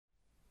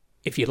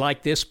If you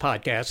like this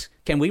podcast,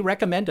 can we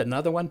recommend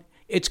another one?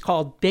 It's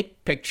called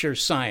Big Picture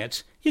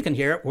Science. You can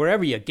hear it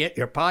wherever you get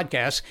your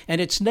podcasts,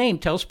 and its name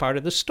tells part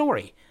of the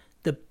story.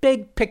 The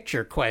big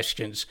picture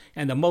questions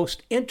and the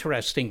most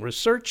interesting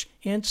research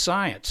in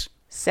science.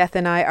 Seth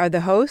and I are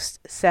the hosts.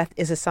 Seth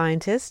is a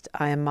scientist.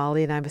 I am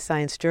Molly, and I'm a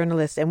science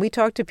journalist. And we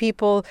talk to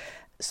people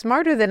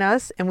smarter than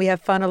us, and we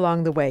have fun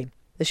along the way.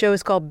 The show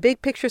is called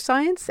Big Picture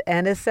Science,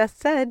 and as Seth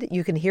said,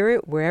 you can hear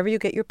it wherever you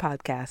get your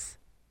podcasts.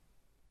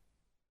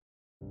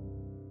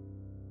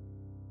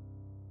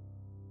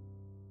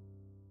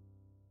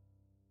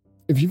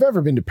 If you've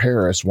ever been to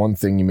Paris, one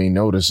thing you may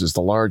notice is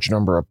the large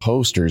number of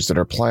posters that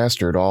are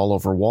plastered all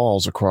over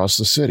walls across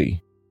the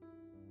city.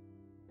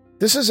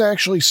 This is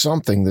actually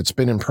something that's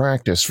been in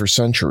practice for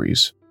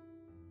centuries.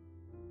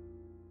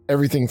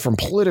 Everything from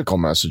political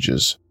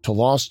messages to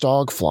lost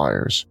dog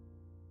flyers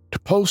to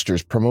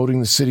posters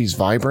promoting the city's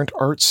vibrant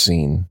arts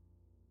scene.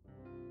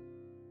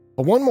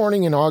 But one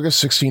morning in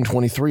August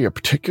 1623, a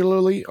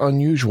particularly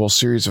unusual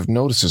series of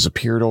notices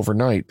appeared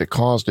overnight that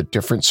caused a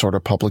different sort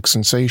of public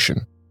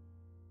sensation.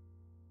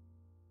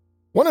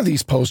 One of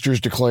these posters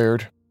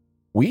declared,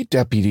 "We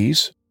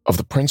deputies of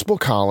the Principal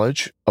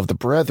College of the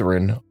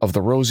Brethren of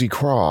the Rosy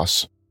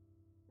Cross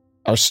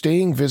are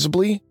staying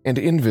visibly and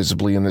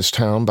invisibly in this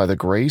town by the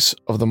grace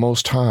of the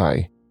Most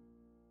High,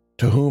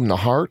 to whom the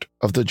heart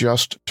of the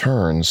just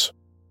turns.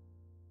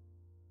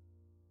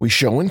 We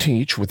show and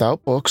teach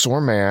without books or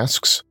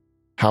masks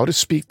how to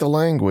speak the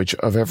language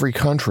of every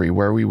country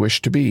where we wish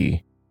to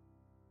be,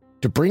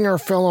 to bring our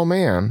fellow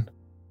man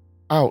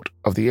out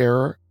of the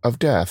error of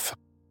death."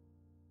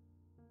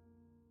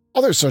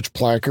 Other such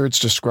placards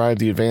describe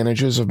the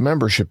advantages of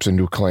memberships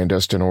into a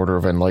clandestine order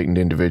of enlightened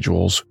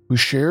individuals who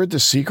shared the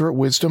secret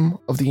wisdom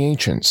of the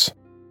ancients.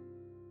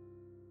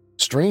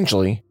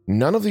 Strangely,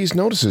 none of these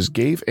notices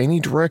gave any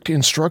direct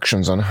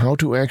instructions on how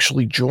to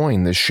actually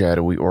join this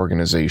shadowy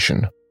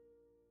organization,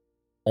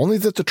 only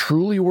that the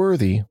truly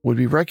worthy would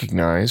be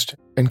recognized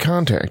and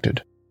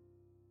contacted.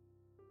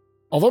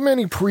 Although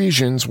many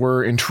Parisians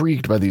were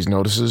intrigued by these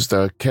notices,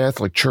 the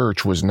Catholic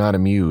Church was not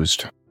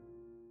amused.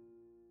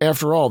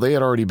 After all, they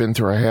had already been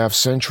through a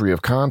half-century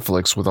of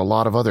conflicts with a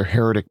lot of other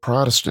heretic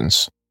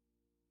Protestants.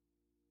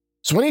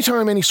 So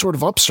anytime any sort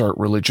of upstart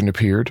religion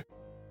appeared,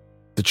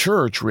 the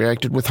Church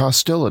reacted with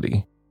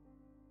hostility.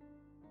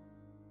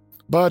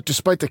 But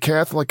despite the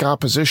Catholic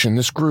opposition,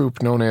 this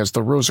group, known as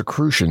the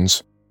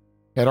Rosicrucians,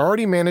 had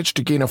already managed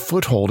to gain a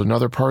foothold in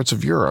other parts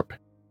of Europe,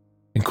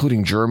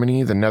 including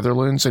Germany, the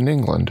Netherlands, and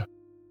England,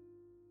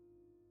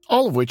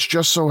 all of which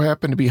just so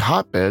happened to be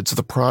hotbeds of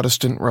the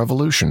Protestant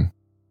Revolution.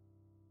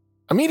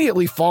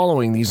 Immediately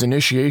following these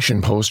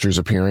initiation posters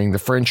appearing, the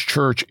French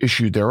Church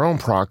issued their own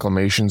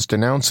proclamations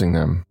denouncing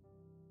them.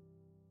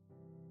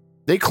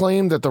 They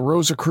claimed that the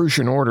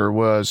Rosicrucian order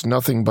was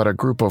nothing but a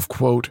group of,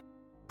 quote,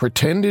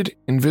 pretended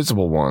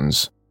invisible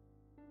ones,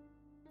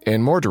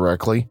 and more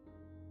directly,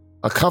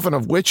 a coven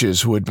of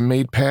witches who had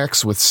made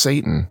pacts with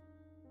Satan.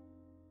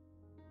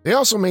 They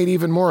also made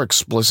even more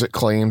explicit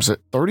claims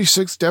that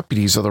 36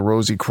 deputies of the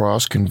Rosy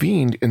Cross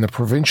convened in the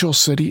provincial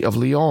city of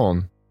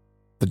Lyon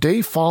the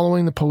day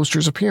following the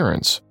poster's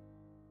appearance,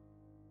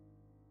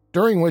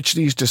 during which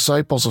these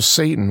disciples of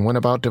Satan went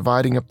about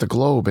dividing up the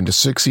globe into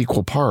 6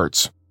 equal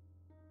parts,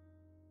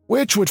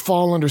 which would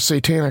fall under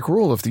satanic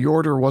rule if the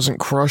order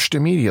wasn't crushed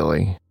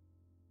immediately.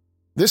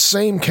 This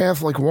same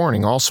Catholic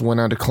warning also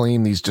went on to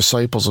claim these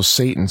disciples of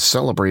Satan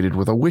celebrated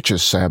with a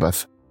witches'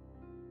 Sabbath,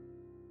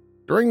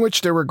 during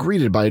which they were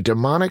greeted by a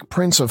demonic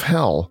prince of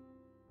hell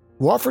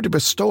who offered to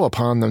bestow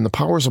upon them the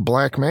powers of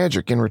black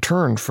magic in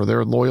return for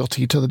their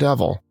loyalty to the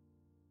devil.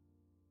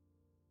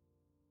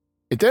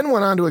 It then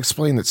went on to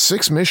explain that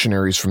 6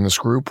 missionaries from this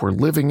group were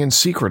living in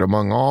secret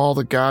among all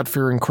the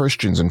God-fearing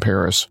Christians in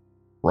Paris,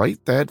 right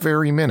that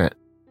very minute,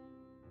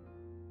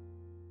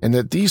 and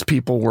that these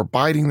people were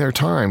biding their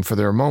time for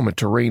their moment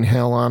to rain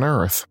hell on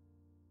earth.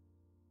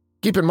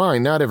 Keep in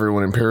mind, not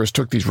everyone in Paris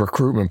took these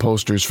recruitment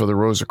posters for the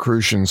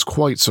Rosicrucians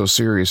quite so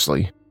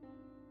seriously.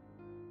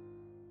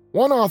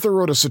 One author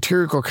wrote a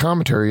satirical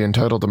commentary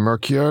entitled The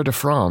Mercure de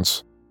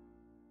France,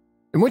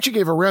 in which he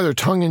gave a rather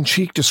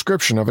tongue-in-cheek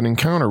description of an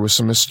encounter with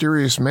some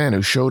mysterious men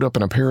who showed up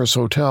in a Paris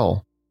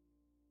hotel,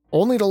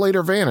 only to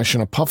later vanish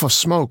in a puff of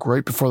smoke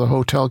right before the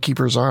hotel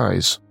keeper's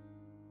eyes.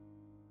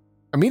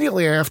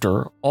 Immediately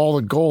after, all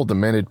the gold the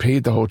men had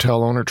paid the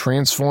hotel owner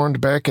transformed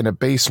back into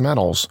base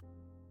metals,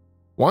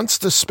 once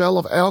the spell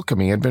of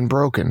alchemy had been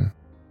broken.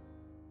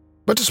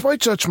 But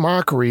despite such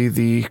mockery,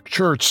 the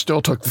church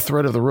still took the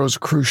threat of the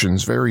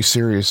Rosicrucians very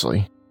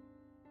seriously.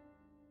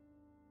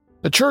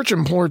 The church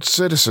implored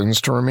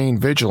citizens to remain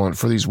vigilant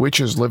for these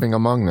witches living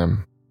among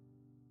them.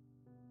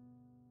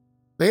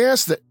 They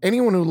asked that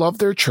anyone who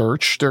loved their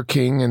church, their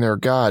king, and their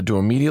god to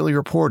immediately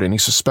report any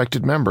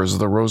suspected members of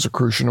the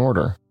Rosicrucian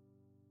order.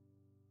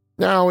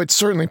 Now, it's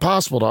certainly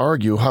possible to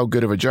argue how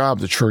good of a job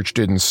the church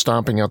did in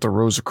stomping out the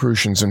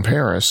Rosicrucians in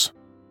Paris.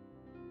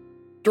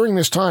 During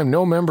this time,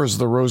 no members of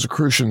the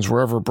Rosicrucians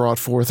were ever brought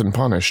forth and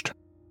punished.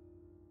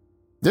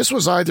 This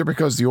was either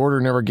because the order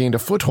never gained a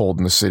foothold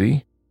in the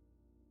city,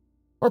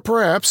 Or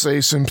perhaps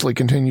they simply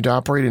continued to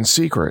operate in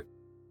secret.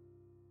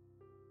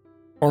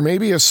 Or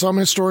maybe, as some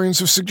historians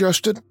have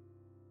suggested,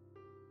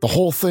 the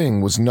whole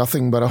thing was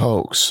nothing but a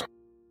hoax.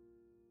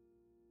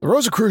 The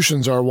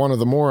Rosicrucians are one of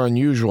the more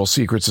unusual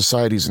secret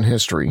societies in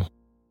history.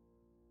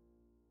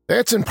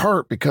 That's in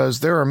part because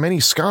there are many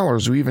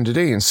scholars who even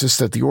today insist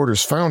that the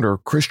order's founder,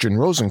 Christian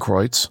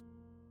Rosenkreuz,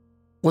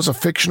 was a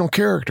fictional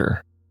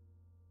character.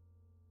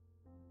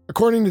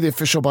 According to the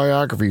official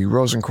biography,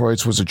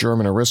 Rosenkreuz was a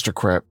German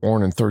aristocrat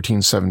born in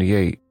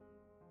 1378.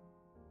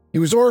 He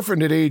was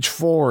orphaned at age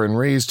 4 and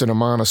raised in a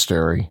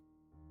monastery.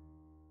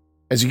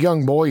 As a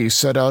young boy, he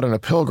set out on a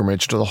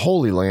pilgrimage to the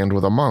Holy Land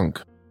with a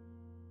monk.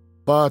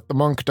 But the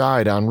monk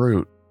died en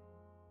route,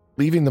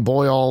 leaving the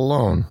boy all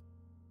alone.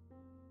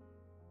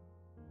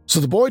 So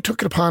the boy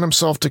took it upon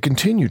himself to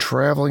continue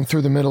traveling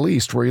through the Middle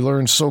East, where he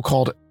learned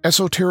so-called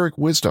esoteric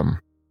wisdom.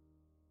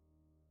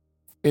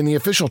 In the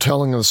official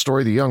telling of the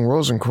story, the young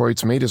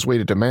Rosenkreuz made his way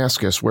to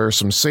Damascus, where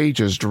some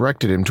sages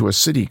directed him to a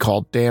city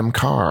called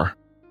Damkar.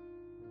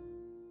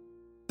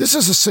 This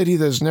is a city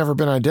that has never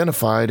been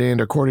identified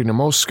and, according to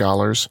most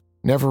scholars,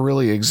 never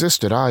really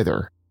existed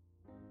either.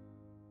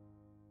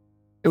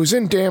 It was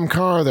in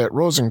Damkar that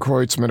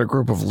Rosenkreuz met a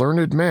group of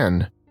learned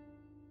men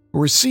who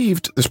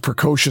received this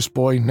precocious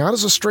boy not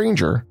as a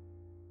stranger,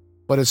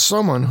 but as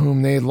someone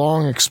whom they had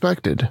long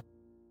expected.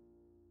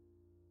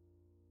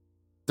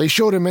 They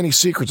showed him many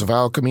secrets of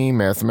alchemy,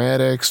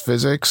 mathematics,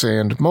 physics,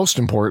 and, most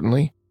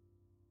importantly,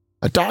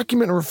 a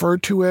document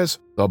referred to as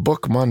the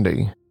Book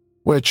Mundi,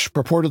 which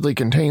purportedly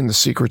contained the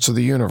secrets of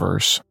the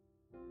universe.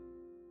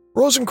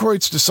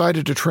 Rosenkreuz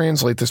decided to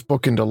translate this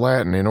book into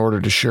Latin in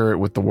order to share it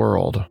with the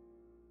world.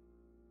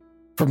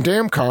 From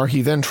Damkar,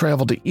 he then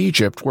traveled to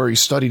Egypt, where he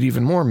studied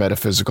even more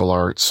metaphysical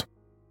arts,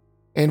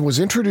 and was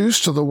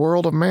introduced to the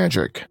world of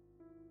magic.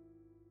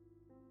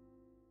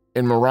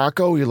 In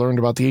Morocco, he learned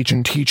about the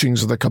ancient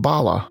teachings of the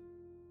Kabbalah.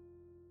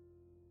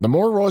 The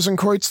more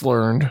Rosenkreuz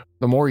learned,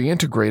 the more he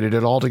integrated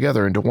it all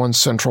together into one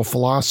central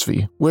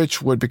philosophy,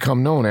 which would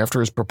become known after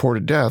his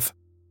purported death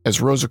as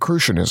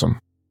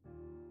Rosicrucianism.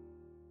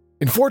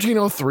 In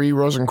 1403,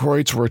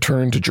 Rosenkreuz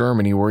returned to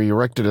Germany, where he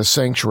erected a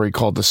sanctuary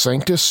called the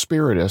Sanctus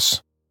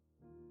Spiritus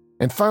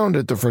and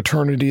founded the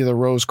Fraternity of the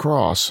Rose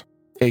Cross,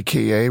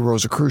 aka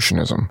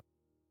Rosicrucianism.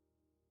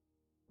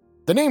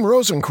 The name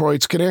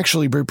Rosenkreuz can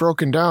actually be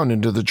broken down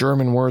into the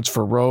German words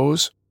for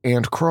rose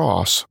and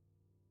cross,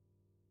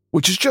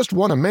 which is just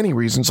one of many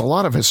reasons a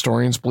lot of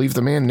historians believe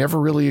the man never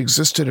really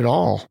existed at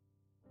all.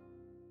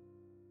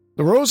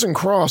 The rose and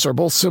cross are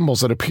both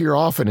symbols that appear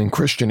often in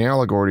Christian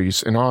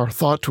allegories and are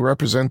thought to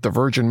represent the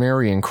Virgin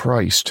Mary and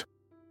Christ.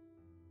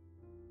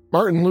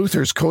 Martin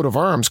Luther's coat of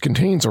arms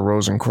contains a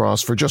rose and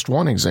cross for just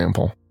one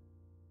example.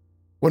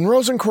 When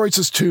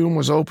Rosenkreuz's tomb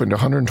was opened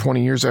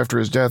 120 years after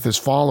his death, his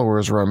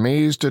followers were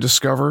amazed to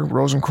discover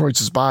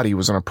Rosenkreuz's body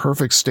was in a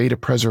perfect state of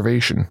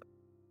preservation.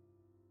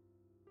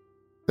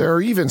 There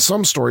are even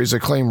some stories that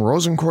claim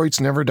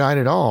Rosenkreuz never died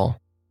at all,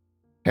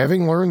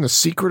 having learned the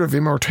secret of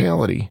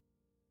immortality,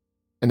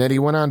 and that he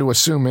went on to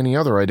assume many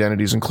other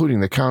identities, including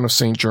the Count of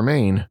Saint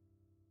Germain,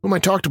 whom I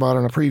talked about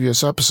in a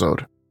previous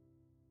episode,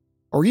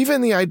 or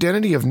even the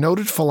identity of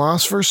noted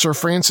philosopher Sir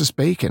Francis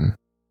Bacon.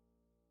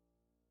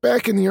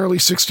 Back in the early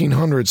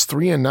 1600s,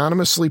 3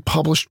 anonymously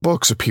published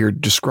books appeared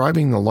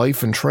describing the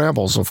life and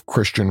travels of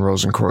Christian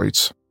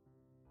Rosenkreuz.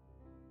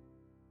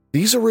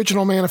 These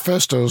original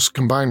manifestos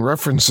combine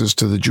references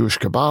to the Jewish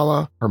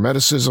Kabbalah,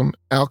 Hermeticism,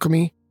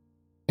 alchemy,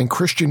 and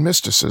Christian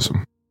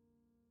mysticism.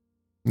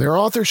 Their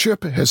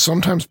authorship has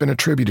sometimes been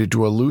attributed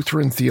to a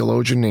Lutheran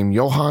theologian named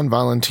Johann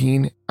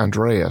Valentin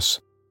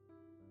Andreas,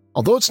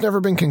 although it's never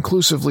been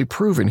conclusively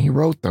proven he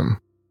wrote them.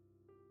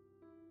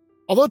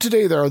 Although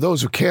today there are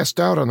those who cast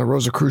doubt on the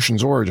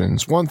Rosicrucians'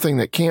 origins, one thing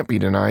that can't be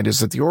denied is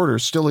that the order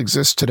still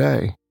exists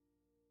today.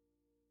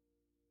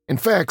 In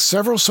fact,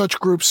 several such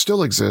groups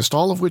still exist,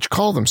 all of which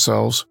call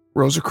themselves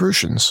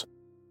Rosicrucians.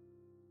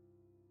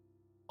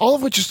 All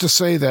of which is to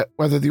say that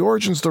whether the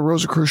origins of the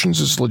Rosicrucians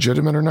is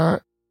legitimate or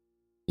not,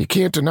 you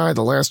can't deny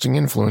the lasting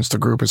influence the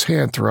group has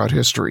had throughout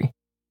history.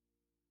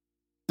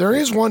 There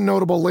is one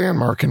notable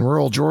landmark in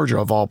rural Georgia,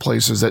 of all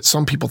places, that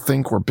some people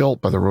think were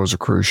built by the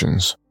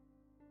Rosicrucians,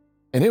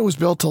 and it was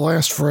built to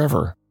last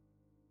forever.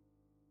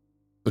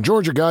 The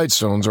Georgia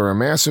Guidestones are a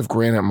massive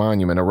granite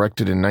monument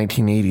erected in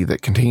 1980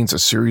 that contains a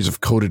series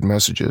of coded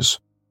messages.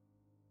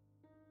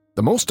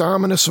 The most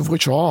ominous of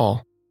which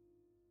all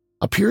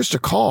appears to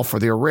call for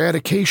the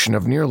eradication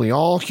of nearly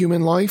all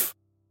human life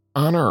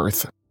on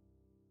Earth.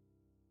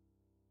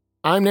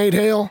 I'm Nate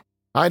Hale,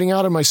 hiding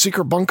out in my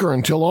secret bunker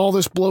until all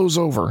this blows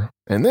over,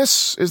 and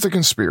this is The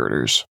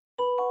Conspirators.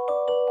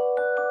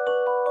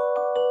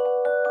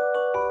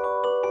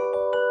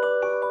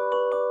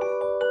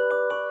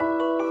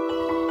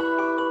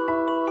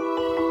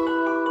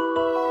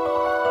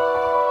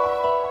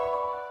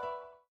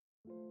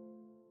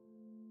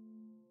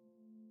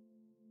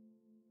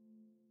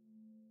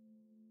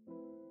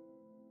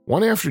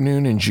 One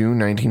afternoon in June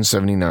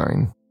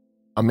 1979,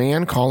 a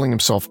man calling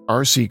himself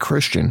R.C.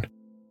 Christian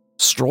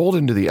strolled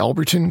into the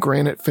Alberton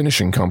Granite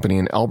Finishing Company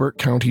in Elbert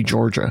County,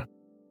 Georgia.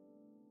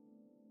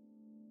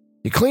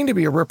 He claimed to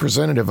be a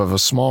representative of a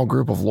small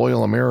group of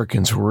loyal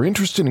Americans who were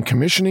interested in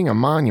commissioning a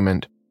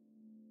monument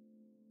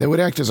that would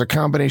act as a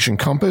combination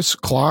compass,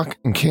 clock,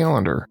 and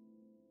calendar,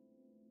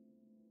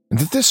 and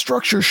that this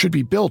structure should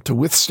be built to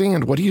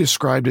withstand what he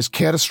described as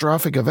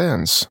catastrophic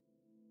events.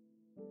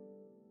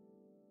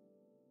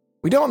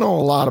 We don't know a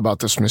lot about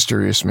this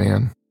mysterious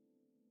man.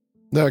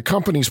 The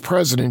company's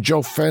president,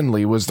 Joe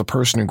Fendley, was the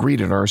person who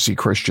greeted R.C.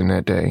 Christian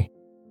that day.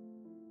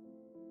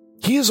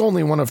 He is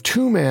only one of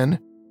two men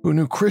who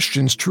knew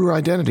Christian's true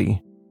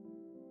identity,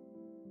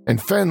 and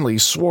Fendley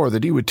swore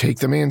that he would take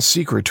the man's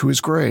secret to his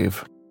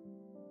grave.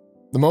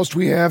 The most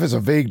we have is a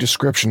vague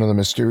description of the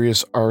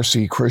mysterious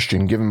R.C.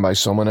 Christian given by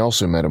someone else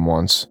who met him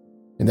once,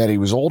 in that he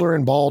was older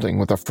and balding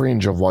with a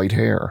fringe of white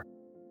hair.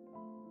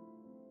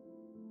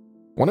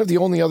 One of the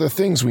only other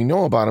things we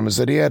know about him is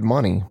that he had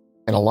money,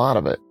 and a lot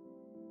of it.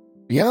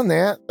 Beyond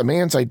that, the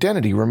man's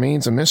identity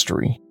remains a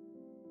mystery.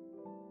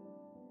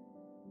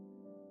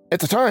 At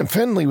the time,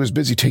 Fendley was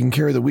busy taking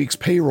care of the week's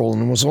payroll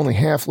and was only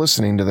half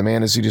listening to the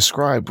man as he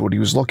described what he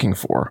was looking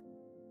for.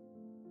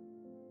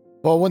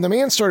 Well, when the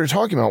man started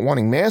talking about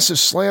wanting massive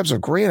slabs of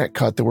granite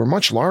cut that were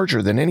much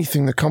larger than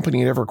anything the company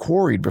had ever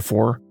quarried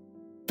before,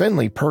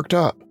 Fendley perked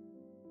up.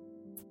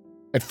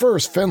 At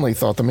first, Fendley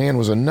thought the man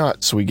was a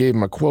nut, so he gave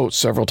him a quote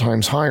several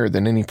times higher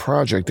than any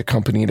project the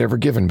company had ever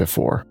given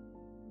before.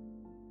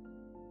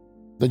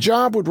 The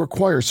job would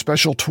require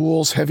special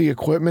tools, heavy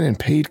equipment, and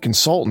paid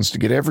consultants to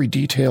get every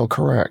detail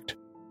correct.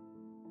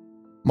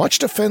 Much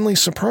to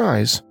Fendley's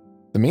surprise,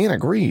 the man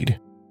agreed.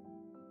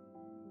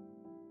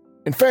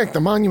 In fact, the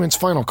monument's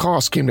final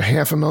cost came to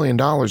 $500,000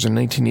 in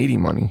 1980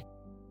 money,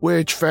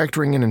 which,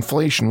 factoring in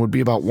inflation, would be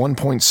about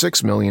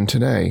 $1.6 million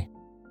today.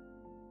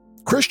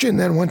 Christian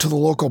then went to the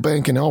local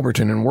bank in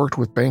Alberton and worked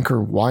with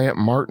banker Wyatt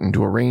Martin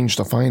to arrange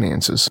the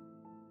finances.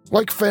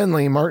 Like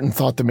Fendley, Martin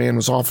thought the man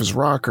was off his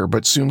rocker,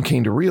 but soon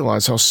came to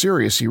realize how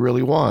serious he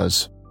really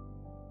was.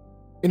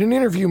 In an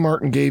interview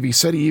Martin gave, he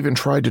said he even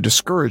tried to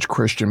discourage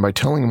Christian by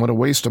telling him what a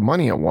waste of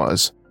money it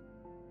was,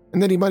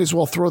 and that he might as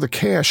well throw the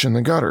cash in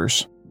the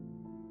gutters.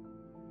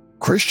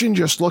 Christian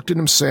just looked at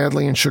him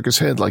sadly and shook his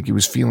head like he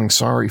was feeling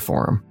sorry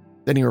for him.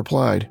 Then he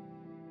replied,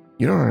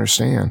 "You don't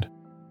understand."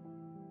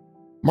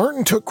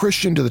 Martin took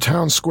Christian to the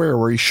town square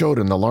where he showed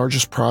him the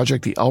largest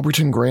project the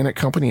Alberton Granite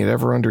Company had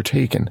ever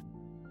undertaken,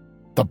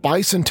 the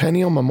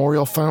Bicentennial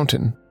Memorial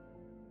Fountain.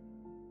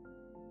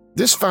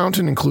 This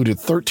fountain included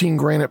 13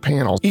 granite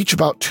panels, each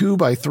about 2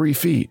 by 3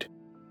 feet.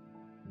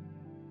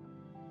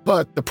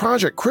 But the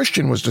project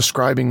Christian was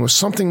describing was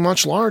something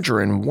much larger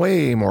and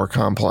way more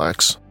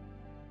complex.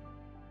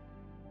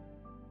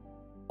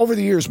 Over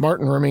the years,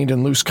 Martin remained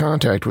in loose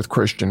contact with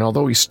Christian,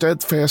 although he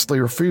steadfastly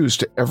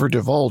refused to ever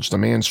divulge the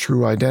man's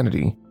true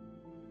identity.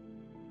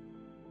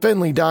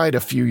 Fendley died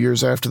a few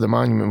years after the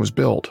monument was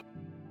built.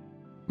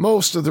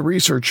 Most of the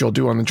research you'll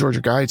do on the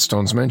Georgia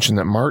Guidestones mention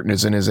that Martin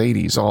is in his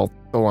 80s,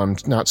 although I'm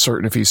not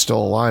certain if he's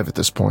still alive at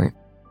this point.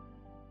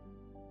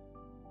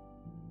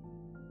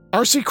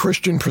 R.C.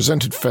 Christian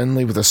presented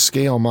Fendley with a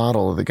scale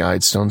model of the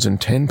Guidestones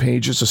and 10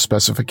 pages of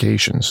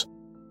specifications.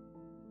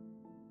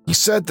 He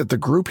said that the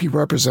group he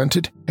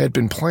represented had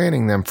been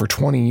planning them for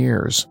 20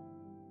 years,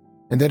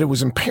 and that it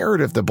was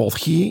imperative that both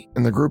he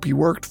and the group he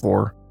worked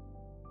for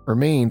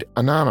remained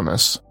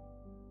anonymous.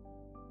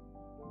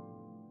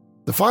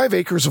 The 5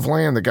 acres of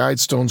land the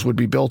Guidestones would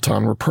be built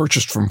on were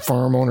purchased from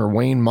farm owner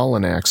Wayne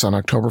Mullinax on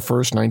October 1,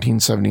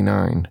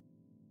 1979.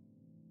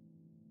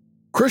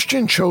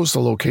 Christian chose the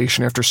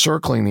location after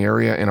circling the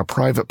area in a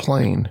private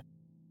plane,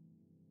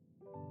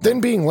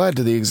 then being led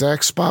to the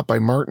exact spot by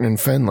Martin and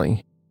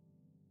Fendley.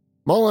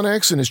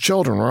 Mullinax and his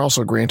children were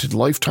also granted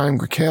lifetime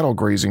cattle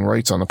grazing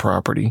rights on the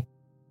property.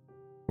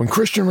 When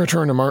Christian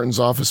returned to Martin's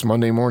office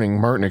Monday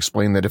morning, Martin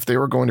explained that if they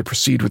were going to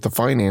proceed with the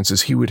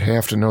finances, he would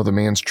have to know the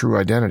man's true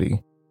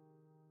identity.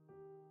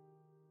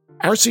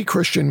 R.C.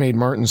 Christian made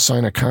Martin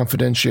sign a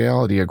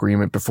confidentiality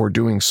agreement before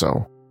doing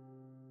so.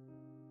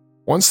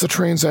 Once the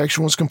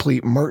transaction was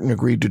complete, Martin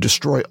agreed to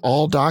destroy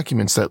all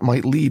documents that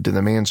might lead to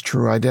the man's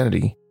true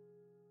identity.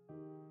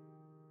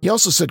 He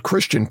also said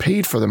Christian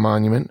paid for the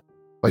monument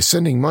by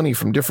sending money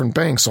from different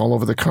banks all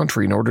over the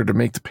country in order to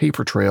make the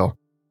paper trail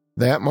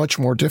that much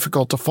more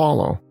difficult to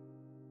follow.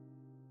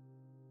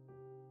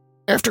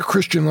 After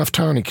Christian left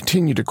town, he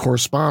continued to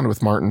correspond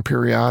with Martin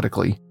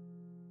periodically,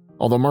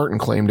 although Martin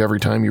claimed every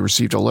time he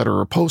received a letter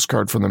or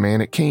postcard from the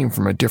man, it came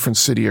from a different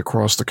city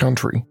across the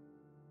country.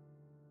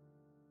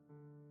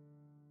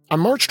 On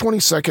March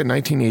 22,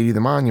 1980,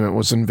 the monument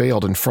was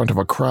unveiled in front of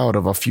a crowd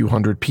of a few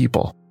hundred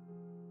people.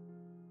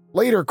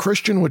 Later,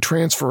 Christian would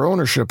transfer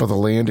ownership of the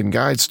land and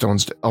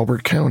Guidestones to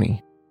Elbert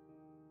County.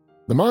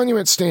 The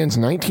monument stands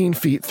 19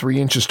 feet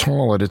 3 inches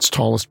tall at its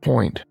tallest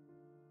point.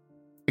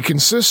 It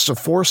consists of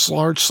 4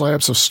 large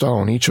slabs of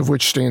stone, each of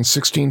which stands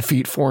 16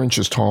 feet 4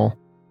 inches tall,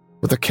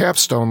 with a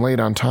capstone laid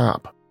on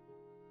top.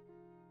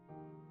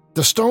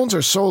 The stones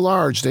are so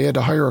large they had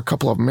to hire a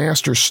couple of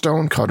master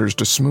stone cutters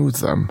to smooth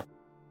them.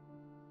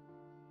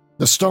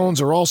 The stones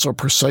are also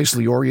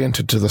precisely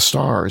oriented to the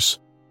stars.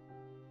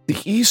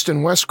 The east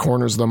and west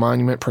corners of the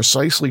monument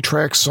precisely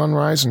track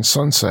sunrise and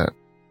sunset,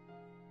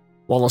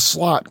 while a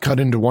slot cut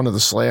into one of the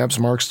slabs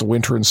marks the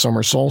winter and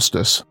summer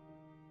solstice.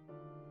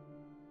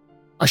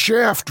 A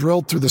shaft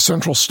drilled through the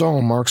central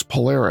stone marks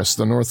Polaris,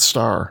 the North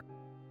Star,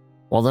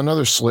 while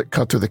another slit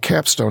cut through the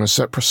capstone is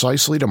set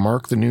precisely to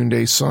mark the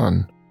noonday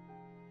sun.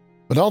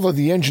 But although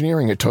the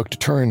engineering it took to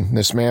turn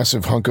this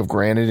massive hunk of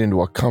granite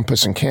into a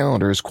compass and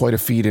calendar is quite a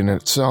feat in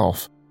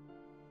itself,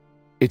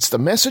 it's the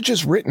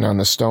messages written on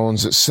the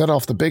stones that set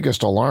off the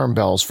biggest alarm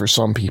bells for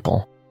some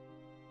people.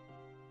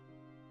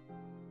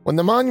 When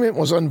the monument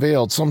was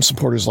unveiled, some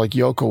supporters like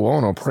Yoko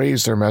Ono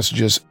praised their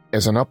messages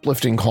as an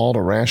uplifting call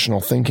to rational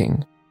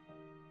thinking,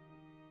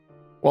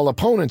 while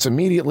opponents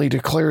immediately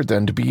declared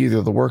them to be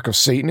either the work of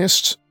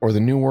Satanists or the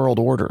New World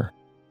Order.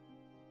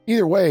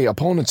 Either way,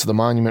 opponents of the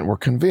monument were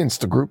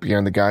convinced the group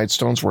behind the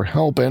Guidestones were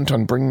hell-bent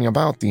on bringing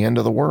about the end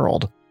of the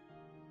world.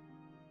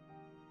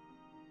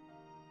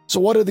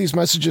 So what do these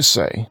messages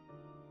say?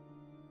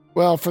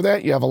 Well, for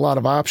that you have a lot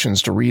of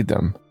options to read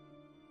them.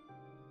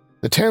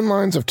 The 10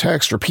 lines of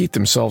text repeat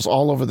themselves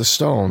all over the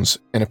stones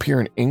and appear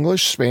in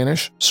English,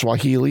 Spanish,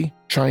 Swahili,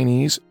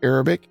 Chinese,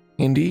 Arabic,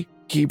 Hindi,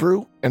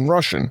 Hebrew, and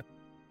Russian,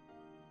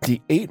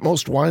 the 8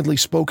 most widely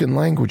spoken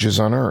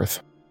languages on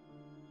Earth,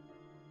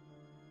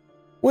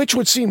 which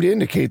would seem to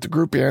indicate the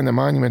group behind the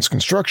monument's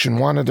construction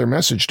wanted their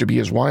message to be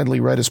as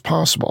widely read as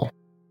possible.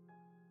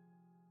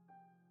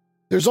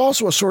 There's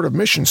also a sort of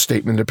mission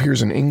statement that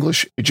appears in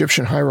English,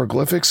 Egyptian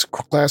hieroglyphics,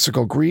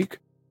 Classical Greek,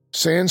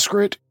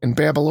 Sanskrit, and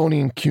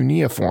Babylonian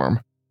cuneiform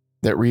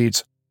that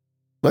reads,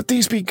 "Let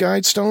these be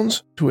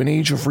guidestones to an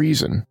age of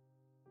reason."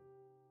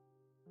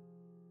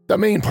 The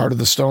main part of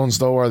the stones,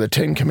 though, are the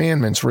 10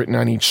 commandments written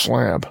on each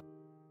slab.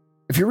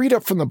 If you read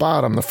up from the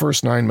bottom, the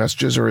first 9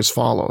 messages are as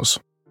follows.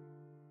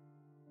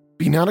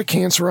 Be not a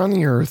cancer on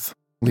the earth,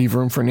 leave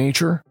room for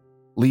nature,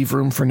 leave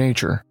room for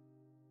nature.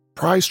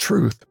 Prize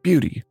truth,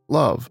 beauty,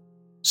 love,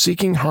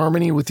 seeking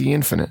harmony with the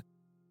infinite.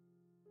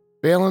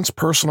 Balance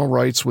personal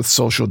rights with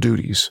social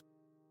duties.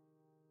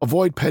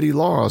 Avoid petty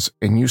laws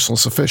and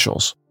useless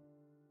officials.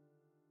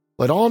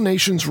 Let all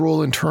nations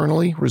rule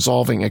internally,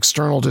 resolving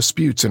external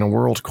disputes in a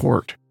world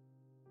court.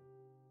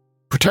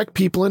 Protect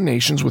people and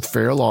nations with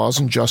fair laws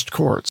and just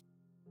courts.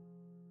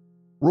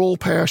 Rule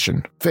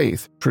passion,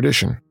 faith,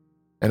 tradition,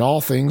 and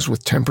all things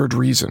with tempered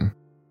reason.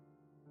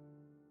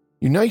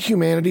 Unite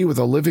humanity with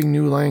a living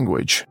new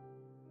language.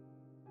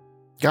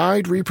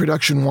 Guide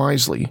reproduction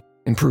wisely,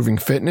 improving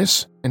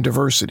fitness and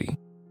diversity.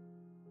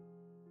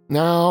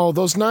 Now,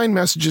 those 9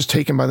 messages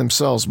taken by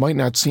themselves might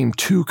not seem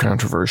too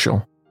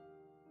controversial,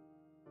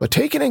 but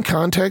taken in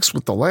context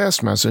with the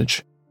last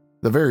message,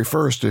 the very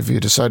first if you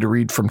decide to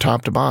read from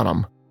top to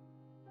bottom,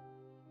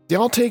 they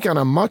all take on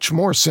a much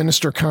more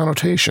sinister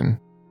connotation.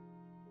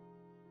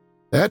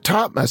 That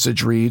top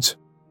message reads,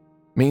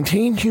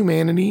 maintain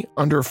humanity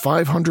under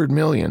 500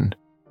 million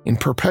in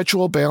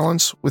perpetual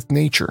balance with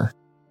nature.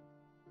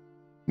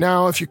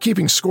 Now, if you're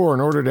keeping score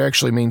in order to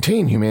actually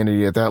maintain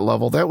humanity at that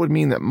level, that would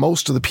mean that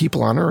most of the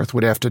people on Earth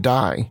would have to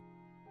die,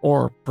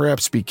 or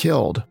perhaps be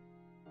killed.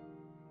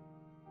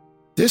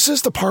 This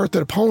is the part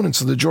that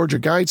opponents of the Georgia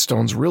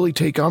Guidestones really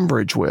take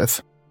umbrage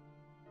with.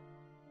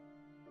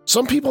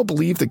 Some people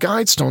believe the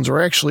Guidestones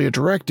are actually a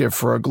directive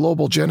for a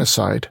global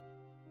genocide,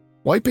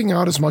 wiping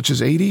out as much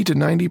as 80 to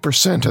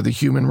 90% of the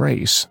human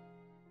race.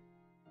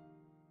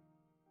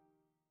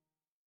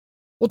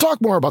 We'll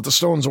talk more about the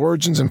stone's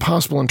origins and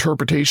possible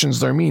interpretations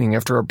of their meaning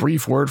after a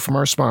brief word from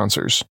our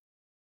sponsors.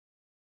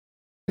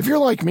 If you're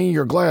like me,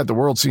 you're glad the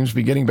world seems to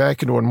be getting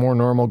back into a more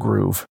normal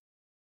groove.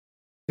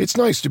 It's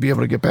nice to be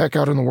able to get back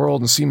out in the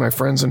world and see my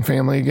friends and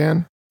family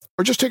again,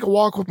 or just take a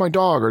walk with my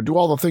dog or do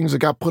all the things that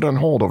got put on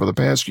hold over the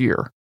past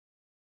year.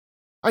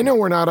 I know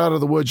we're not out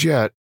of the woods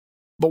yet,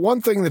 but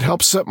one thing that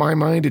helps set my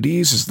mind at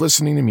ease is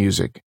listening to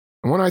music,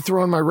 and when I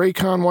throw on my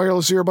Raycon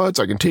wireless earbuds,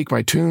 I can take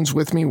my tunes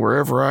with me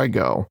wherever I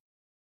go.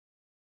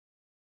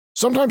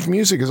 Sometimes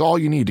music is all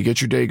you need to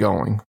get your day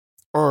going,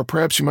 or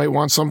perhaps you might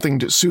want something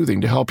soothing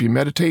to help you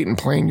meditate and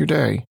plan your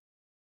day.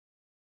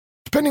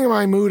 Depending on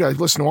my mood, I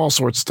listen to all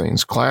sorts of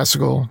things: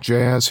 classical,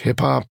 jazz,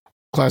 hip-hop,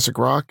 classic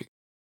rock,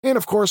 and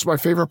of course my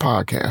favorite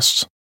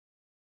podcasts.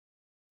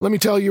 Let me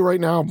tell you right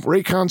now,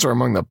 Raycons are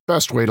among the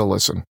best way to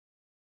listen.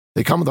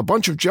 They come with a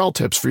bunch of gel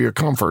tips for your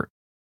comfort,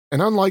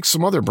 and unlike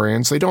some other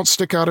brands, they don't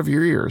stick out of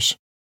your ears.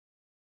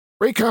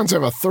 Raycons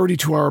have a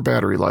 32-hour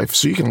battery life,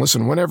 so you can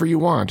listen whenever you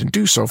want and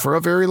do so for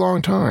a very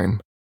long time.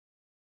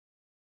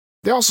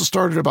 They also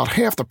start at about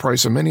half the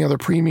price of many other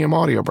premium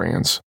audio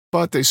brands,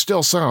 but they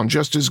still sound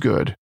just as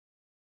good.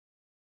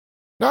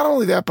 Not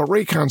only that, but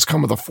Raycons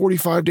come with a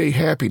 45-day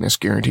happiness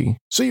guarantee,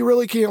 so you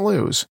really can't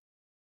lose.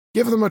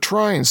 Give them a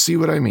try and see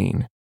what I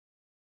mean.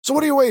 So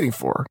what are you waiting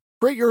for?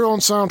 Create your own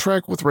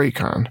soundtrack with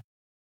Raycon.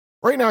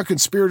 Right now,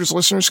 Conspirators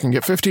listeners can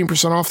get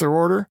 15% off their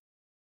order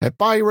at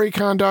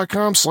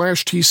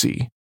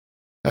buyraycon.com/TC.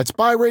 That's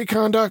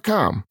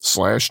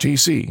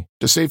buyraycon.com/TC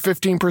to save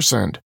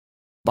 15%.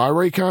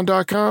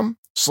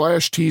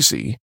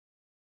 Buyraycon.com/TC.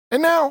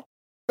 And now,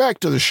 back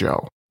to the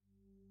show.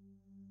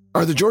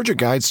 Are the Georgia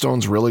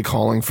Guidestones really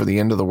calling for the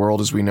end of the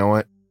world as we know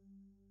it?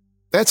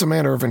 That's a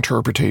matter of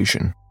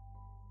interpretation.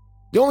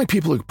 The only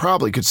people who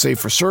probably could say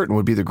for certain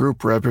would be the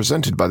group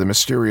represented by the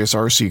mysterious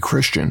R.C.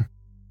 Christian,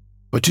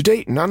 but to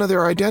date none of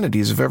their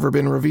identities have ever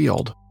been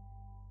revealed.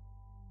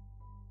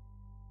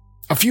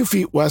 A few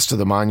feet west of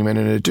the monument,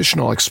 an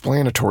additional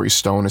explanatory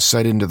stone is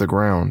set into the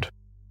ground.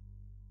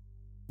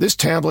 This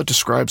tablet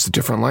describes the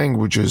different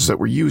languages that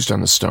were used on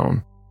the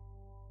stone,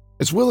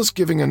 as well as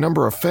giving a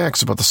number of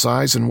facts about the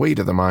size and weight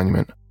of the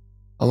monument,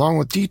 along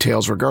with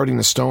details regarding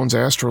the stone's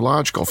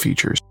astrological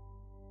features.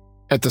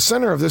 At the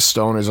center of this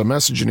stone is a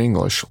message in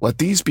English: "Let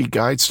these be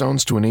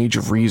guidestones to an age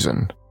of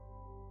reason."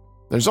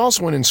 There's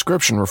also an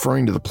inscription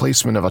referring to the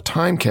placement of a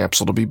time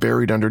capsule to be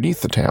buried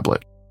underneath the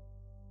tablet,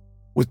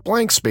 with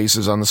blank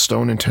spaces on the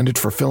stone intended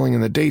for filling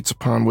in the dates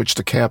upon which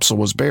the capsule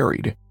was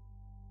buried.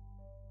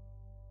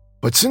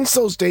 But since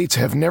those dates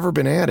have never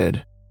been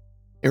added,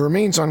 it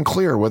remains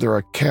unclear whether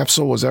a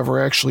capsule was ever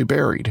actually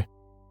buried.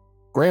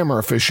 Grammar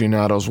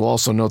aficionados will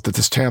also note that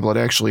this tablet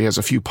actually has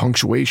a few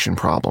punctuation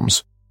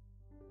problems,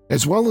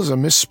 as well as a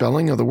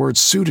misspelling of the word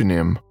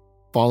pseudonym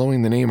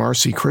following the name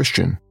R.C.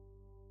 Christian.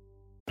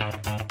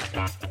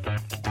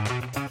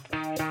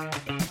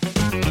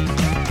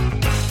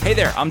 Hey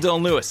there, I'm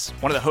Dylan Lewis,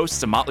 one of the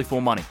hosts of Motley Fool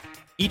Money.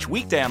 Each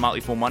weekday on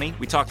Motley Fool Money,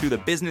 we talk through the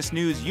business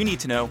news you need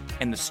to know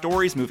and the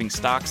stories moving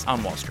stocks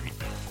on Wall Street.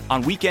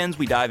 On weekends,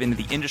 we dive into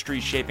the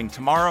industries shaping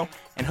tomorrow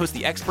and host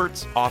the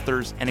experts,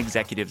 authors, and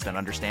executives that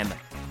understand them.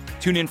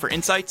 Tune in for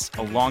insights,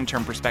 a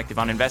long-term perspective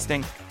on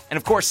investing, and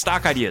of course,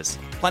 stock ideas.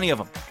 Plenty of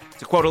them.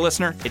 To quote a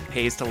listener, it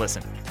pays to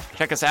listen.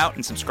 Check us out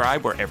and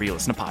subscribe wherever you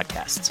listen to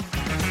podcasts.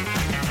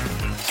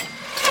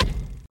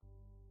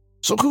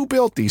 So who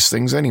built these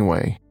things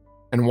anyway,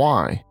 and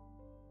why?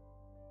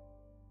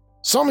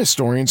 Some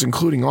historians,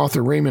 including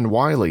author Raymond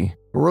Wiley,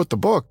 who wrote the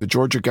book The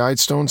Georgia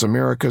Guidestones,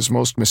 America's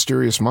Most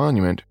Mysterious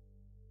Monument,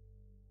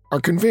 are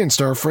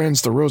convinced our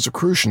friends the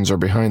Rosicrucians are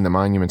behind the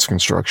monument's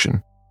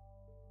construction.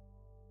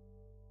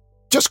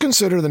 Just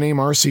consider the name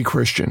R.C.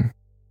 Christian.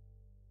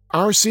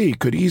 R.C.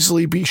 could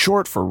easily be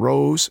short for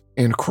Rose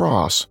and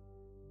Cross.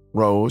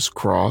 Rose,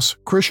 Cross,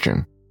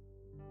 Christian.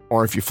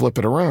 Or if you flip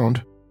it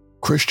around,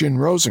 Christian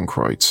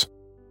Rosenkreuz.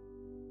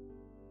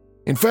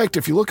 In fact,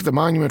 if you look at the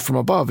monument from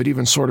above, it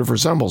even sort of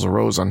resembles a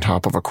rose on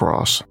top of a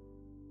cross.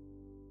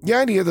 The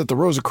idea that the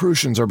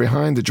Rosicrucians are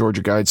behind the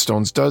Georgia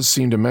Guidestones does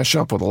seem to mesh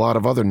up with a lot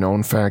of other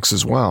known facts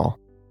as well.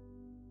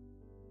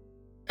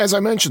 As I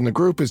mentioned, the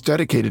group is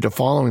dedicated to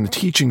following the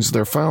teachings of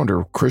their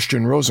founder,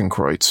 Christian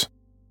Rosenkreuz,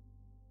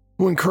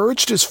 who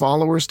encouraged his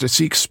followers to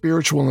seek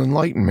spiritual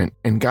enlightenment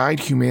and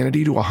guide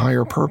humanity to a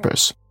higher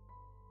purpose.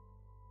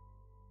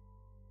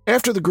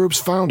 After the group's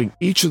founding,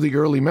 each of the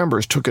early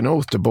members took an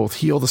oath to both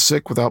heal the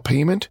sick without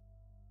payment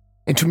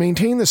and to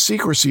maintain the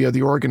secrecy of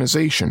the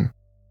organization.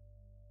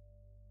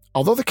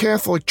 Although the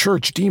Catholic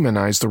Church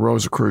demonized the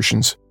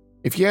Rosicrucians,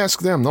 if you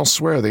ask them, they'll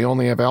swear they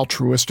only have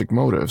altruistic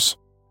motives.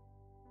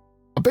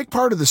 A big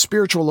part of the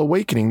spiritual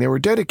awakening they were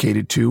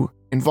dedicated to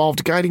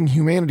involved guiding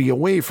humanity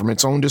away from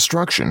its own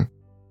destruction.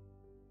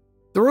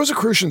 The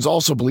Rosicrucians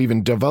also believe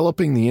in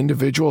developing the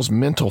individual's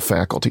mental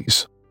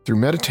faculties through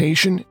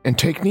meditation and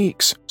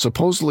techniques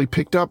supposedly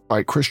picked up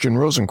by Christian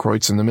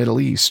Rosenkreuz in the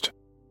Middle East.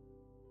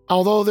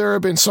 Although there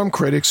have been some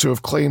critics who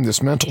have claimed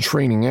this mental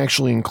training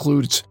actually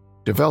includes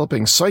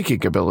developing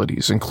psychic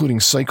abilities, including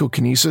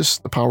psychokinesis,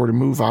 the power to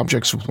move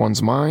objects with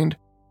one's mind,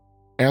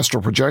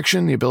 astral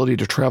projection, the ability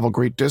to travel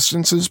great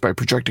distances by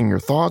projecting your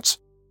thoughts,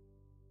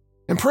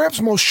 and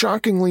perhaps most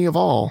shockingly of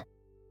all,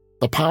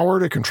 the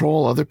power to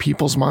control other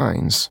people's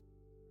minds.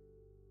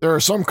 There are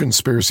some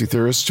conspiracy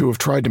theorists who have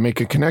tried to make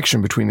a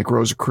connection between the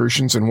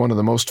Rosicrucians and one of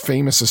the most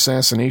famous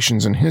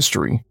assassinations in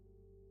history.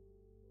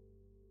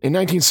 In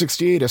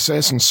 1968,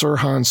 assassin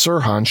Sirhan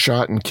Sirhan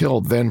shot and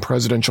killed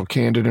then-presidential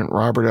candidate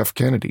Robert F.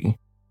 Kennedy.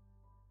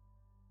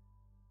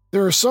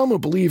 There are some who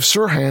believe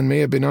Sirhan may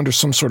have been under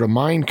some sort of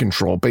mind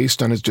control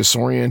based on his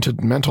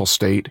disoriented mental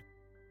state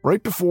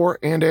right before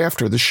and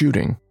after the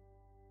shooting.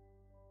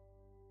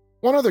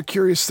 One other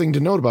curious thing to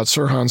note about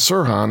Sirhan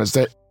Sirhan is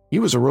that he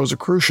was a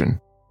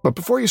Rosicrucian. But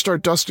before you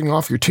start dusting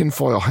off your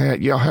tinfoil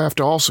hat, you'll have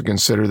to also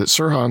consider that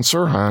Sirhan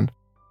Sirhan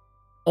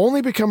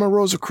only became a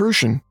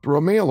Rosicrucian through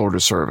a mail order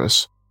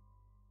service.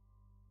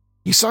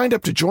 He signed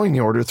up to join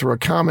the order through a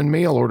common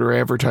mail order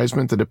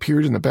advertisement that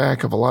appeared in the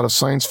back of a lot of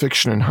science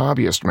fiction and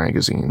hobbyist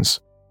magazines.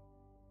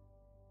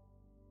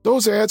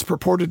 Those ads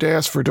purported to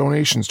ask for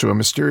donations to a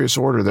mysterious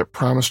order that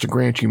promised to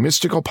grant you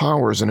mystical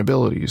powers and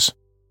abilities,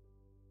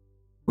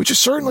 which is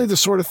certainly the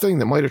sort of thing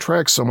that might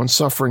attract someone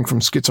suffering from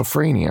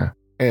schizophrenia,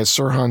 as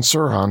Sirhan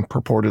Sirhan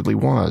purportedly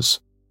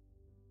was.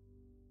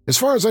 As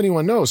far as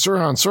anyone knows,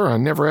 Sirhan Sirhan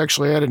never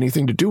actually had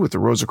anything to do with the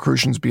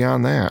Rosicrucians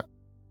beyond that.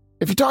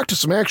 If you talk to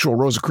some actual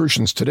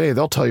Rosicrucians today,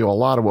 they'll tell you a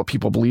lot of what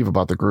people believe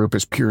about the group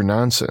is pure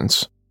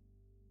nonsense.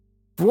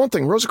 For one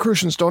thing,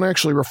 Rosicrucians don't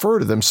actually refer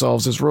to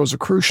themselves as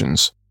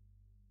Rosicrucians.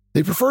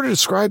 They prefer to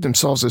describe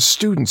themselves as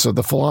students of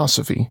the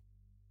philosophy.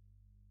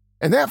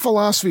 And that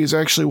philosophy is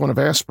actually one of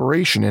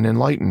aspiration and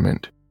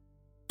enlightenment.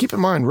 Keep in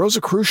mind,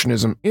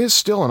 Rosicrucianism is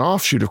still an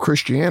offshoot of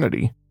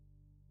Christianity,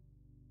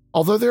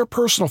 although their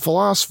personal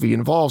philosophy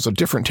involves a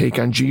different take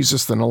on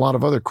Jesus than a lot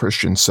of other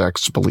Christian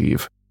sects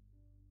believe.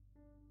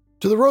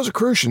 To the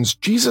Rosicrucians,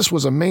 Jesus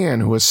was a man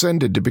who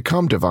ascended to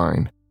become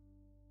divine,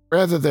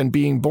 rather than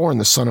being born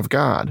the Son of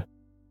God.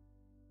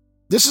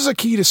 This is a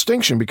key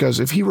distinction because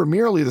if he were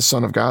merely the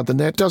Son of God, then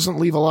that doesn't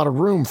leave a lot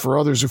of room for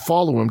others who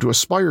follow him to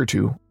aspire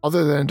to,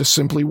 other than to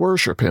simply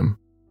worship him.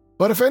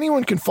 But if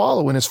anyone can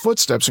follow in his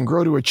footsteps and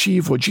grow to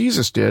achieve what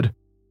Jesus did,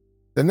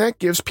 then that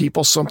gives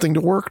people something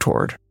to work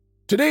toward.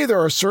 Today, there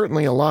are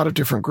certainly a lot of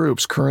different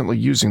groups currently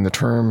using the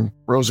term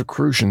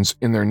Rosicrucians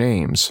in their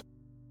names,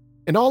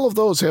 and all of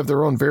those have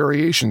their own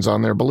variations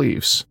on their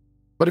beliefs.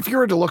 But if you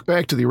were to look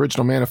back to the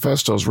original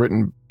manifestos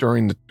written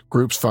during the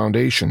group's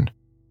foundation,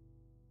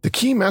 the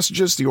key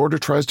messages the order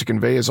tries to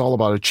convey is all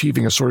about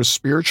achieving a sort of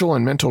spiritual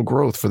and mental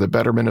growth for the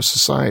betterment of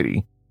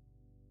society,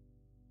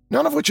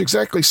 none of which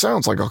exactly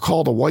sounds like a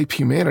call to wipe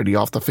humanity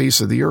off the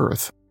face of the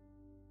earth.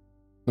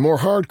 The more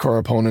hardcore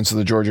opponents of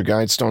the Georgia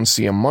Guidestones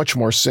see a much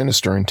more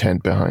sinister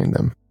intent behind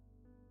them.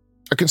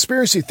 A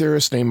conspiracy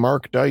theorist named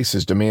Mark Dice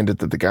has demanded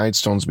that the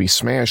Guidestones be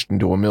smashed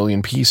into 1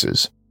 million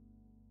pieces,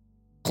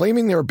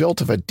 claiming they are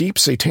built of a deep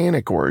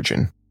satanic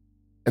origin,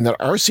 and that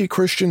R.C.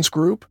 Christian's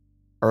group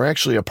are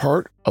actually a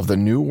part of the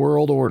New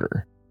World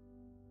Order.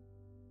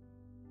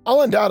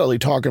 I'll undoubtedly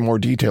talk in more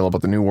detail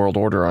about the New World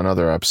Order on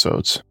other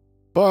episodes,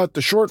 but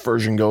the short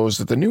version goes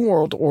that the New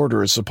World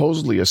Order is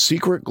supposedly a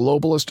secret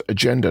globalist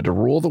agenda to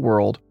rule the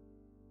world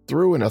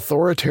through an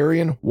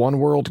authoritarian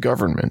one-world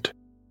government.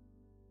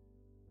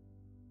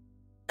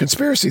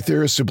 Conspiracy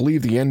theorists who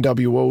believe the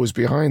NWO is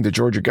behind the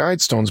Georgia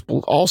Guidestones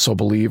also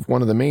believe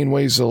one of the main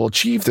ways they'll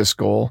achieve this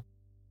goal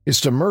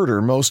is to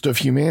murder most of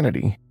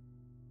humanity.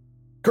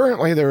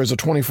 Currently, there is a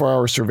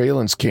 24-hour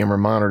surveillance camera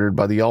monitored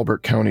by the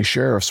Elbert County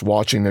Sheriffs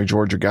watching the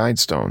Georgia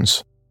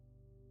Guidestones,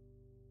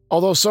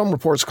 although some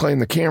reports claim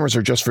the cameras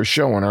are just for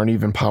show and aren't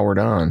even powered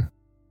on.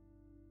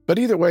 But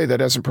either way,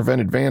 that hasn't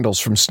prevented vandals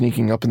from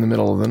sneaking up in the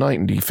middle of the night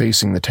and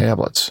defacing the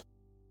tablets.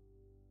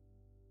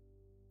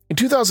 In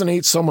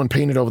 2008, someone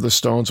painted over the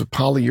stones with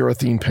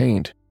polyurethane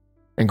paint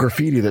and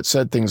graffiti that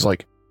said things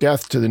like,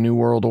 "Death to the New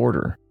World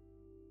Order."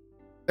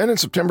 Then in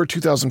September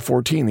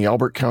 2014, the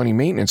Elbert County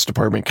Maintenance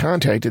Department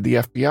contacted the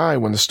FBI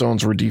when the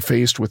stones were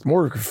defaced with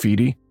more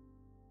graffiti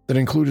that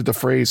included the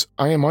phrase,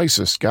 "I am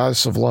Isis,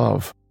 goddess of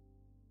love."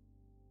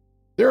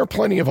 There are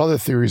plenty of other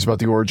theories about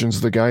the origins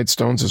of the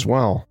Guidestones as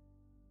well.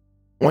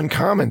 One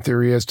common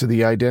theory as to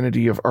the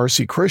identity of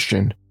R.C.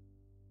 Christian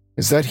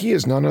is that he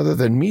is none other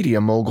than media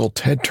mogul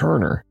Ted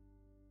Turner.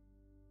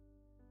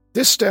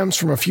 This stems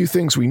from a few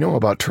things we know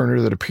about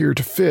Turner that appear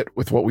to fit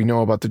with what we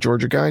know about the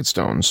Georgia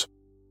Guidestones.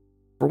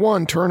 For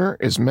one, Turner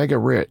is mega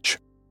rich,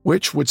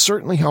 which would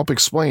certainly help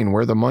explain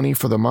where the money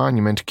for the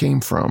monument came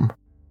from.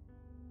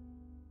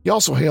 He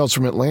also hails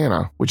from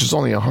Atlanta, which is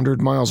only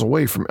 100 miles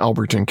away from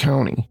Elberton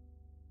County.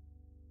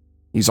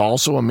 He's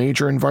also a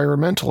major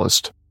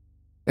environmentalist,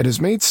 and has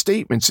made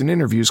statements in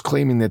interviews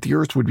claiming that the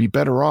Earth would be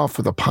better off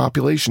with a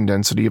population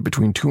density of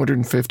between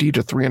 250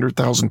 to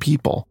 300,000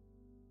 people.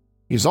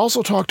 He's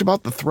also talked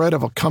about the threat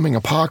of a coming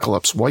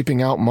apocalypse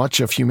wiping out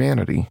much of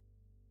humanity.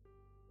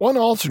 One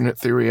alternate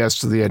theory as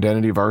to the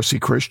identity of R.C.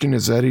 Christian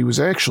is that he was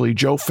actually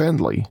Joe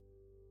Fendley.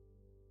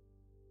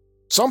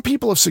 Some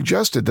people have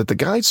suggested that the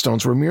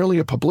Guidestones were merely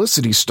a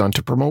publicity stunt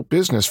to promote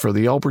business for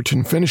the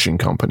Elberton Finishing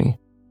Company,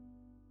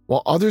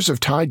 while others have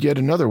tied yet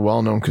another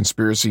well-known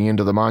conspiracy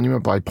into the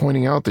monument by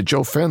pointing out that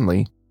Joe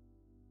Fendley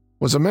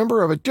was a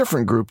member of a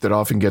different group that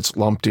often gets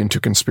lumped into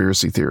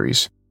conspiracy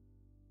theories.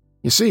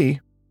 You see,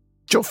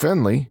 Joe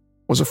Fendley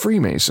was a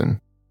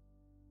Freemason.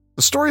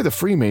 The story of the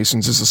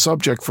Freemasons is a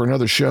subject for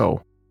another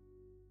show,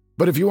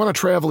 but if you want to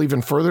travel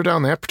even further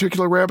down that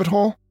particular rabbit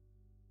hole,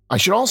 I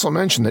should also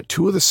mention that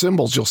two of the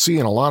symbols you'll see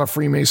in a lot of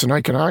Freemason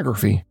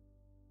iconography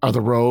are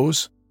the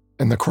rose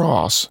and the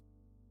cross.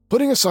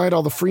 Putting aside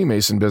all the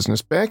Freemason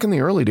business, back in the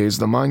early days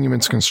of the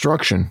monument's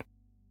construction,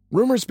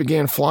 rumors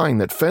began flying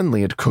that Fendley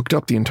had cooked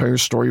up the entire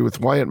story with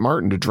Wyatt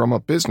Martin to drum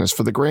up business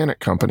for the Granite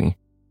Company,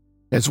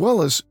 as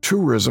well as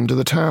tourism to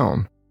the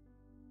town.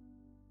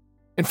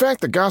 In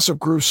fact, the gossip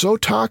grew so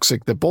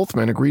toxic that both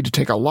men agreed to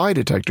take a lie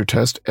detector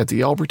test at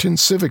the Elberton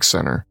Civic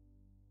Center.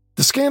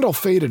 The scandal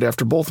faded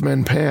after both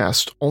men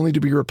passed, only to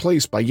be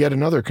replaced by yet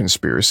another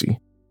conspiracy,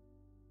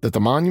 that the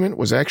monument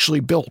was actually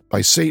built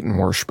by Satan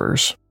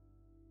worshippers.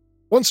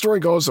 One story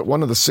goes that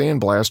one of the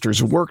sandblasters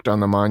who worked on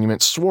the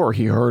monument swore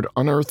he heard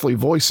unearthly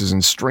voices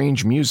and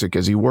strange music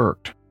as he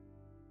worked.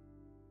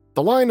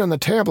 The line on the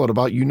tablet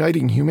about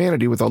uniting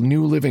humanity with a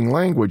new living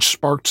language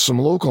sparked some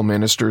local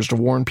ministers to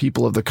warn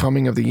people of the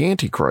coming of the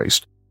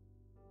Antichrist.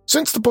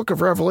 Since the Book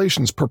of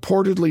Revelations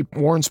purportedly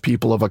warns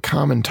people of a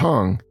common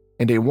tongue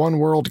and a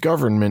one-world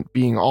government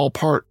being all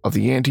part of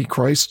the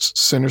Antichrist's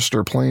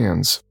sinister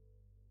plans.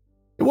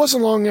 It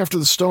wasn't long after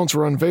the stones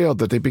were unveiled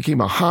that they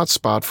became a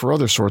hotspot for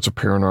other sorts of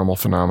paranormal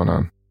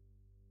phenomenon.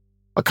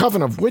 A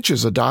coven of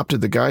witches adopted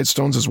the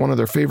Guidestones as one of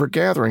their favorite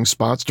gathering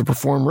spots to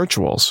perform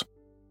rituals.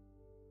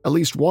 At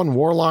least one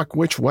warlock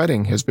witch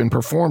wedding has been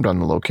performed on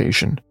the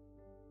location.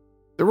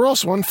 There were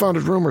also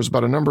unfounded rumors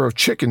about a number of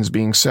chickens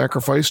being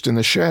sacrificed in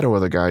the shadow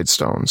of the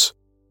Guidestones.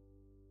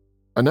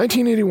 A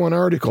 1981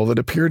 article that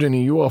appeared in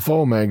a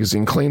UFO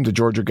magazine claimed the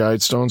Georgia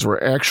Guidestones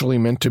were actually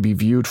meant to be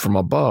viewed from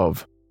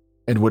above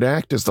and would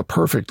act as the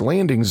perfect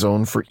landing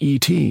zone for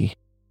E.T.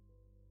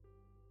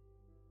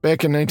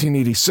 Back in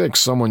 1986,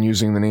 someone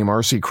using the name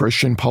R.C.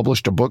 Christian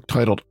published a book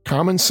titled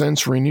Common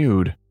Sense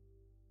Renewed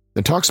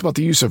that talks about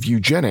the use of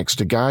eugenics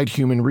to guide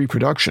human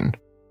reproduction.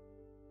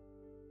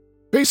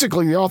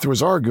 Basically, the author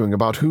was arguing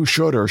about who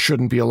should or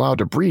shouldn't be allowed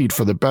to breed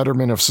for the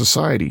betterment of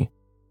society,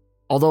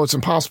 although it's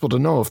impossible to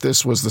know if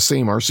this was the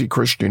same R.C.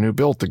 Christian who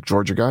built the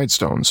Georgia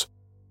Guidestones,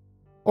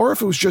 or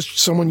if it was just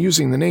someone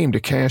using the name to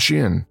cash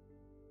in.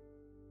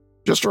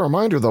 Just a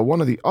reminder, though, one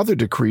of the other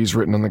decrees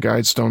written on the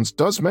Guidestones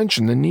does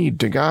mention the need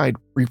to guide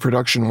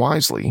reproduction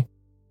wisely.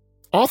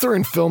 Author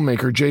and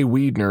filmmaker Jay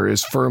Weidner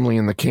is firmly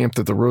in the camp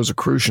that the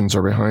Rosicrucians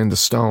are behind the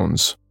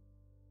stones,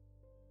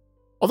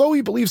 although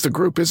he believes the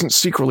group isn't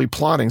secretly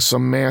plotting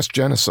some mass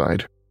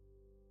genocide.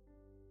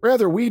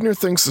 Rather, Weidner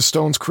thinks the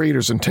stones'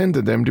 creators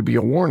intended them to be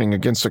a warning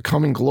against a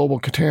coming global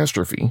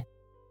catastrophe.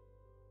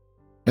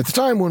 At the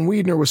time when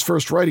Weidner was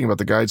first writing about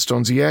the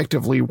Guidestones, he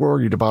actively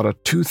worried about a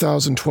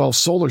 2012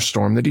 solar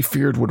storm that he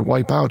feared would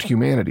wipe out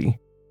humanity.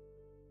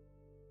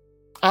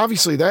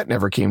 Obviously, that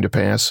never came to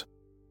pass.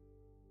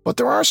 But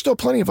there are still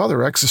plenty of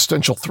other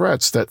existential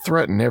threats that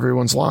threaten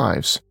everyone's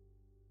lives.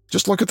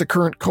 Just look at the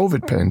current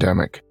COVID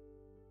pandemic.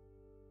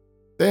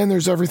 Then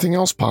there's everything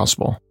else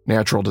possible: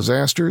 natural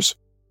disasters,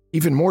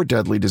 even more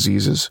deadly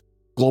diseases,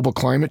 global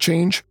climate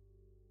change,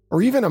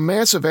 or even a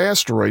massive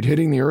asteroid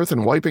hitting the Earth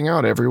and wiping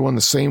out everyone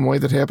the same way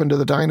that happened to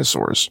the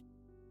dinosaurs.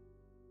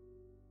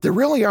 There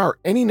really are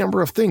any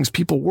number of things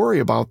people worry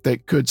about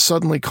that could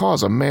suddenly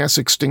cause a mass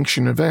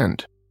extinction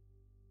event.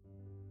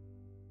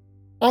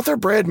 Author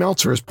Brad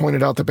Meltzer has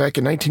pointed out that back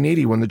in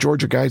 1980, when the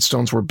Georgia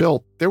Guidestones were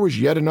built, there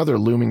was yet another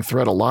looming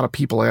threat a lot of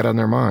people had on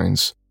their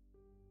minds.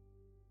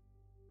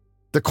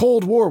 The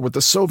Cold War with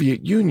the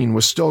Soviet Union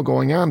was still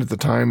going on at the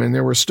time, and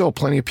there were still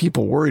plenty of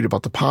people worried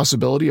about the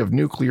possibility of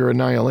nuclear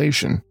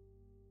annihilation.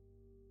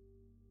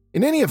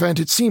 In any event,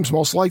 it seems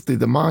most likely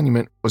the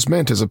monument was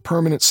meant as a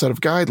permanent set of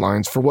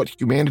guidelines for what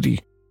humanity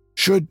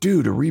should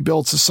do to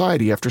rebuild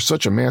society after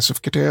such a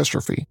massive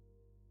catastrophe.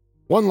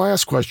 One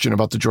last question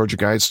about the Georgia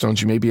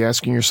Guidestones you may be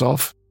asking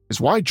yourself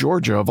is, why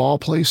Georgia of all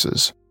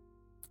places?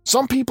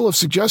 Some people have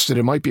suggested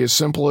it might be as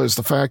simple as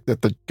the fact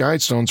that the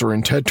Guidestones are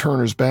in Ted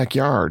Turner's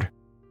backyard,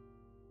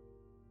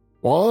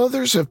 while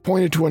others have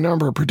pointed to a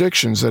number of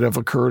predictions that have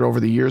occurred over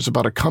the years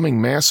about a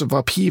coming massive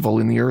upheaval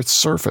in the Earth's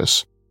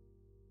surface.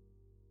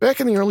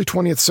 Back in the early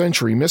 20th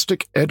century,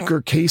 mystic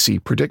Edgar Cayce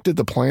predicted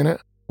the planet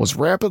was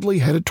rapidly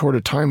headed toward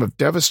a time of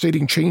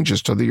devastating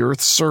changes to the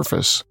Earth's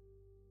surface.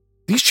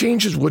 These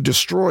changes would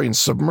destroy and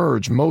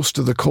submerge most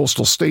of the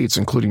coastal states,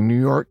 including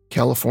New York,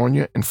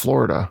 California, and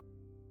Florida.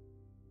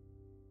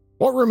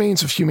 What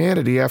remains of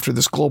humanity after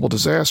this global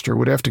disaster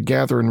would have to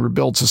gather and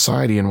rebuild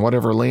society in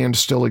whatever land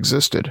still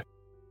existed.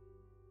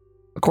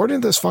 According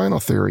to this final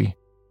theory,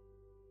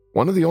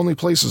 one of the only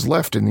places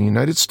left in the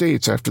United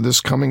States after this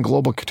coming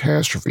global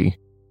catastrophe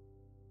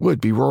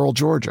would be rural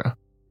Georgia,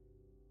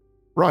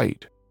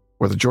 right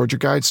where the Georgia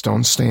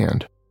Guidestones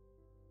stand.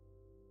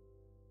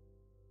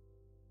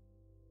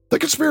 The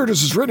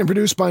Conspirators is written and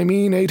produced by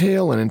me, Nate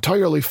Hale, an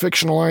entirely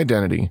fictional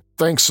identity.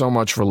 Thanks so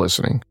much for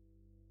listening.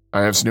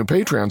 I have some new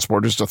Patreon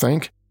supporters to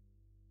thank.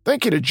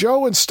 Thank you to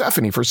Joe and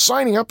Stephanie for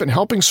signing up and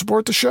helping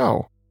support the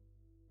show.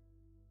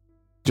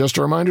 Just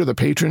a reminder, the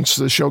patrons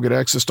to the show get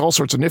access to all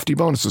sorts of nifty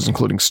bonuses,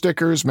 including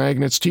stickers,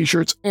 magnets,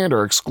 t-shirts, and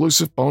our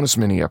exclusive bonus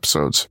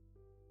mini-episodes.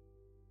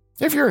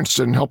 If you're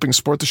interested in helping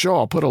support the show,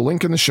 I'll put a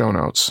link in the show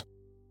notes.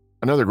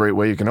 Another great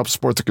way you can help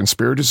support the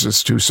Conspirators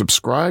is to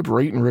subscribe,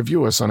 rate, and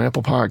review us on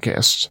Apple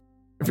Podcasts.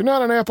 If you're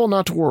not on Apple,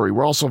 not to worry.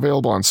 We're also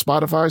available on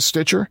Spotify,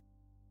 Stitcher,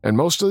 and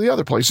most of the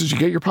other places you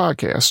get your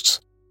podcasts.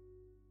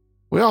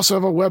 We also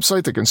have a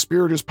website,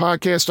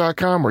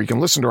 theconspiratorspodcast.com, where you can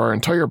listen to our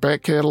entire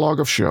back catalog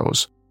of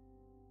shows.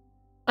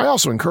 I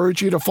also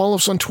encourage you to follow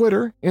us on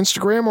Twitter,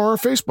 Instagram, or our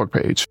Facebook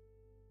page.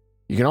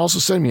 You can also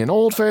send me an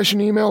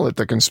old-fashioned email at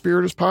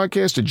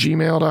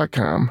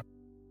theconspiratorspodcast@gmail.com.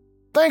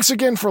 Thanks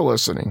again for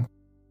listening,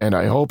 and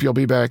I hope you'll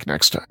be back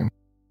next time.